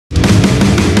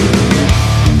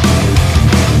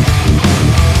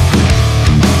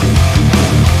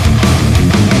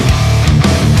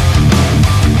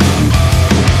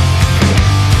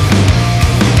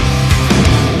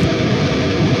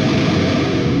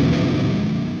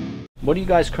What are you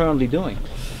guys currently doing?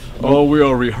 Oh, we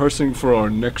are rehearsing for our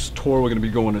next tour. We're going to be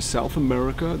going to South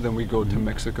America, then we go to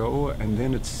Mexico, and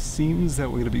then it seems that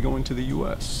we're going to be going to the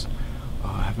U.S.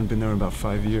 I haven't been there in about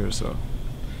 5 years, so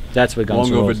That's what Guns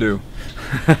N' long Roses. overdue.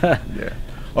 Yeah.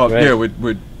 Oh, Great. yeah,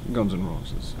 with Guns N'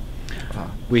 Roses.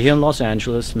 We're here in Los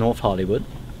Angeles, North Hollywood.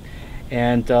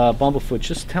 And Bumblefoot,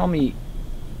 just tell me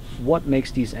what makes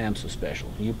these amps so special.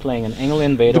 You're playing an Engl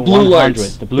Invader The blue 100.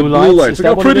 lights. The blue lights. Is Look that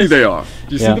how what it pretty is? they are.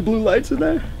 Do you Yeah. see the blue lights in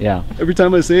there? Yeah. Every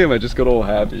time I see them, I just get all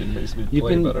happy. It makes me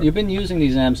play better. You've been using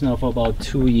these amps now for about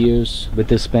 2 years with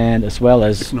this band, as well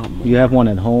as If not more. you have one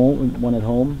at home. One at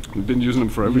home. We've been using them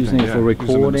for everything. Using it yeah. for Using them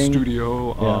in recording. the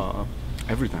studio,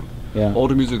 everything. Yeah. All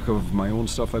the music of my own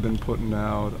stuff I've been putting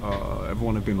out.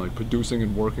 Everyone I've been like producing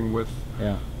and working with.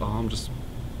 Yeah. I'm just,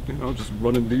 just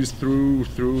running these through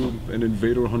an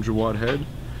Invader 100-watt head,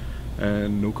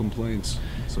 and no complaints.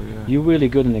 So yeah. You're really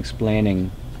good in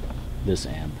explaining this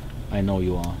amp. I know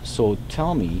you are. So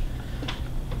tell me,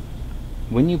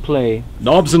 when you play,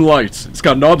 Knobs and lights. It's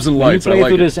got knobs and when you lights. play I like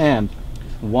through it. this amp,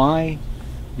 why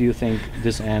do you think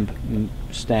this amp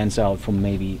stands out from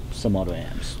maybe some other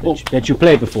amps that you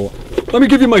played before? Let me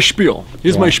give you my spiel.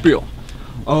 Here's Yeah. my spiel.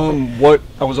 What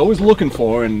I was always looking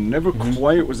for and never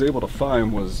quite was able to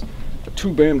find was a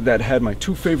tube amp that had my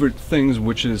two favorite things,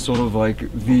 which is sort of like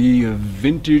the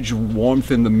vintage warmth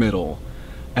in the middle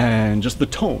and just the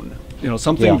tone.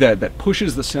 Something that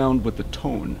pushes the sound with the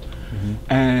tone.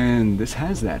 And this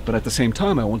has that, but at the same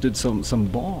time I wanted some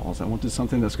balls. I wanted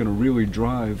something that's going to really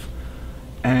drive,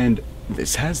 and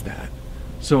this has that.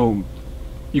 So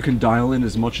you can dial in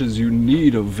as much as you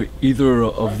need of either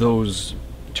of those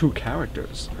two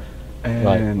characters.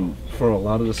 And for a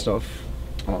lot of the stuff,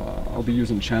 I'll be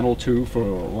using channel 2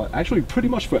 for, actually pretty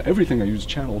much for everything I use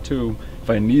channel 2. If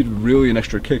I need really an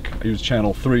extra kick, I use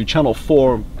channel 3. Channel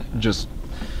 4 just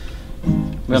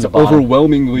is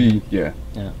overwhelmingly,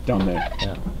 down there.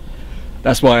 Yeah.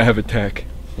 That's why I have a tech.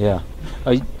 Yeah.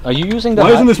 Are you using the?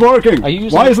 Why isn't this working? Are you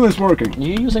using, Why isn't this working? Are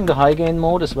you using the high gain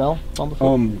mode as well,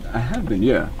 Bumblefoot? I have been,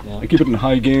 yeah. I keep it in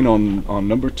high gain on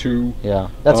number 2. Yeah,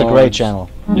 that's a great channel.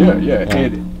 Yeah.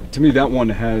 And to me, that one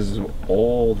has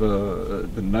all the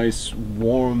nice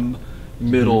warm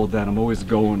middle that I'm always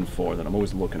going for, that I'm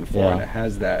always looking for, and it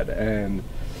has that. And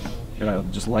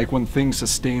just like when things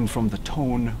sustain from the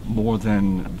tone more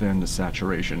than the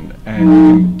saturation, and you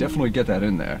can definitely get that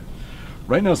in there.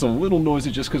 Right now it's a little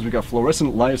noisy just because we got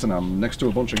fluorescent lights and I'm next to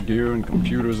a bunch of gear and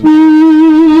computers and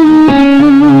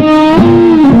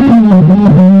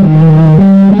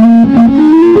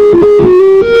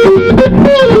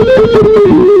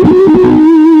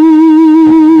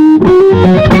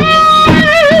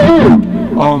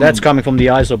that's coming from the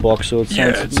ISO box, so it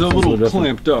sounds it's a little different.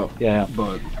 clamped up. Yeah.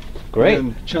 But Great.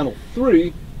 And channel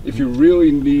 3, if you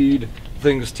really need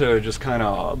things to just kind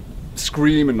of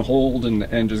scream and hold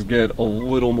and just get a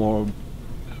little more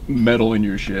metal in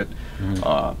your shit,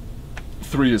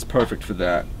 3 is perfect for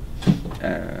that.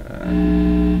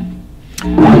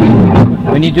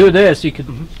 When you do this, you could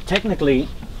technically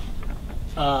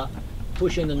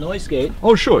push in the noise gate.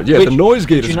 Oh sure, yeah, the noise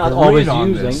gate is you're not great always on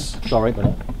using. this. Sorry,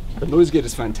 but The noise gate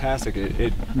is fantastic.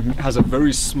 It has a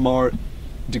very smart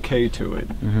decay to it.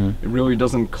 It really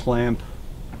doesn't clamp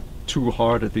too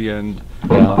hard at the end.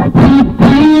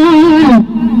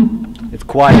 it's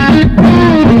quiet.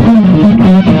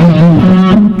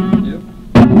 Yep.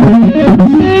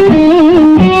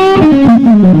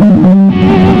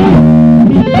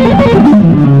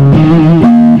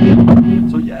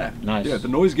 So yeah, Nice. yeah, the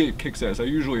noise gate kicks ass. I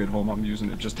usually at home I'm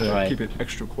using it just to keep it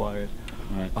extra quiet.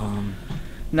 Right.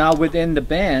 Now within the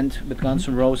band with Guns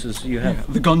N' Roses, you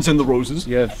have The Guns and the Roses.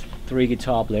 you have 3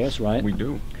 guitar players, right? We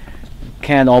do.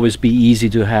 Can't always be easy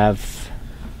to have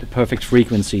the perfect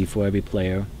frequency for every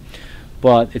player,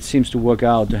 but it seems to work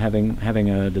out to having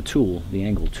the tool, the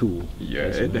Engl tool. Yeah,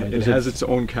 basically, right? it has its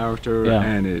own character,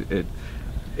 and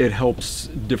it helps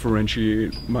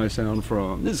differentiate my sound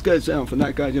from this guy's sound from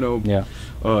that guy.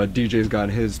 DJ's got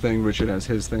his thing, Richard has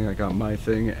his thing, I got my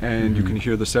thing, and you can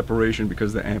hear the separation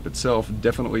because the amp itself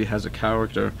definitely has a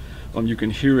character. You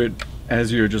can hear it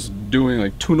as you're just doing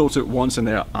like 2 notes at once, and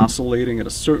they're oscillating in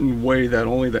a certain way that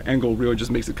only the Engl really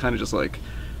just makes it kind of just like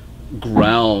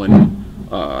growl, and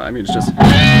I mean it's just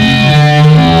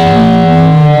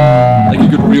like you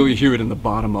could really hear it in the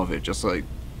bottom of it, just like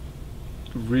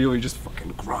really just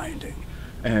fucking grinding,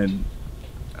 and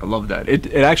I love that.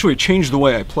 It actually changed the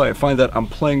way I play. I find that I'm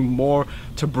playing more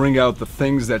to bring out the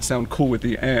things that sound cool with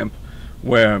the amp,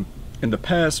 where in the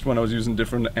past when I was using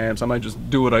different amps I might just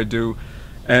do what I do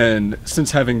And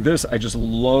since having this, I just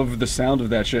love the sound of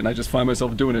that shit, and I just find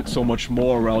myself doing it so much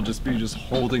more, where I'll just be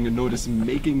holding a note, it's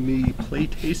making me play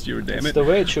tastier, damn it. It's the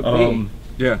way it should be.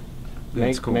 Yeah.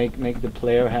 Make, cool. make the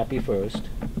player happy first,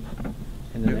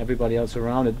 and then Yeah. everybody else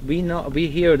around it. We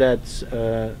hear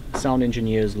that sound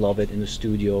engineers love it in the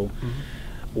studio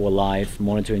or live,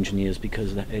 monitor engineers,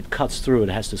 because it cuts through. It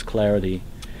has this clarity.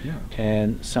 Yeah.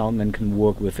 And soundmen can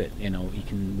work with it. You know, you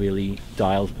can really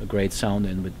dial a great sound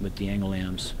in with the Engl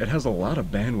amps. It has a lot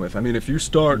of bandwidth. I mean, if you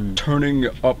start turning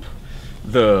up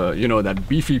the, you know, that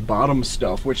beefy bottom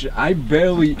stuff, which I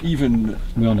barely even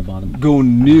We're on the bottom. go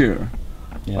near,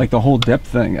 Yeah. like the whole depth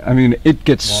thing. I mean, it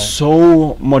gets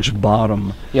so much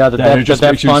bottom. Yeah, the that it just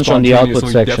depth makes you punch on the output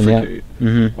spontaneously section.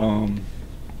 Yeah. defecate.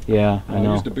 Yeah, I I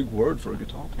know. used a big word for a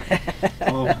guitar.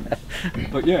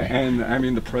 But yeah, and I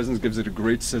mean, the presence gives it a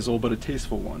great sizzle, but a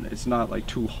tasteful one. It's not like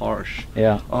too harsh.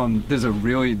 Yeah.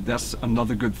 That's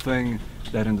another good thing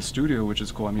that in the studio, which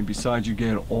is cool. I mean, besides you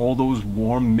get all those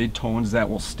warm mid-tones that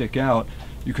will stick out,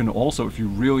 you can also, if you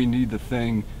really need the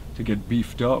thing to get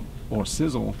beefed up or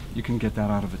sizzle, you can get that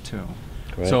out of it too.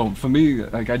 Correct. So for me,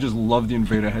 like, I just love the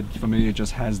Invader head. For me, it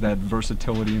just has that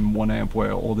versatility in one amp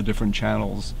where all the different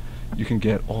channels, you can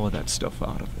get all of that stuff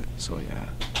out of it. So yeah.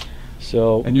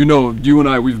 So And you know, you and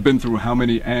I, we've been through how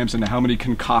many amps and how many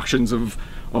concoctions of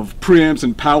preamps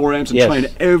and power amps and Yes. trying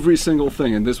every single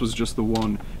thing, and this was just the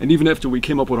one. And even after we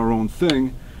came up with our own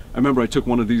thing, I remember I took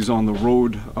one of these on the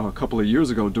road a couple of years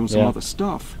ago doing some Yeah. other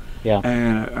stuff. Yeah.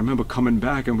 And I remember coming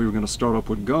back and we were going to start up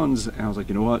with guns, and I was like,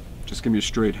 you know what, just give me a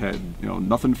straight head, you know,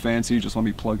 nothing fancy, just let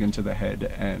me plug into the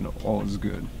head and all is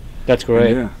good. that's And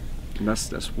great. yeah, and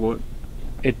that's what,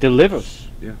 It delivers.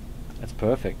 yeah, That's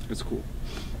perfect. it's cool.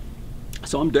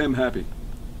 So I'm damn happy.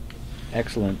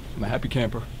 Excellent. I'm a happy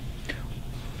camper.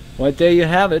 Well, there you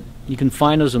have it. You can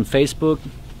find us on Facebook,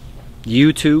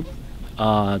 YouTube,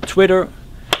 Twitter.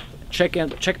 Check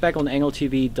back on Engl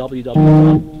TV,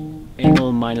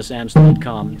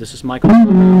 www.engl-amps.com. This is Michael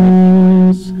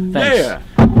Berger. Thanks. Yeah!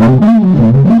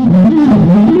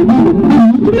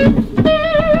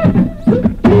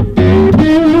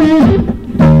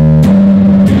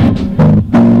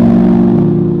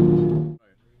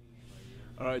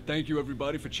 Alright, thank you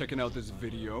everybody for checking out this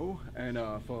video and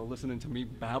for listening to me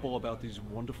babble about these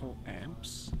wonderful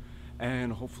amps.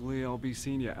 And hopefully I'll be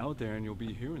seeing you out there and you'll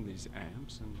be hearing these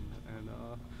amps, and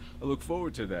I look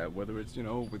forward to that, whether it's, you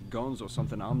know, with guns or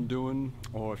something I'm doing,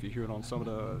 or if you hear it on some of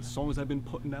the songs I've been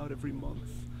putting out every month,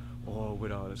 or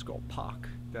with this girl Pac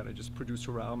that I just produced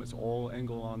her album. It's all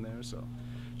Engl on there, so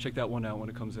check that one out when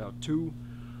it comes out too.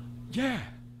 Yeah!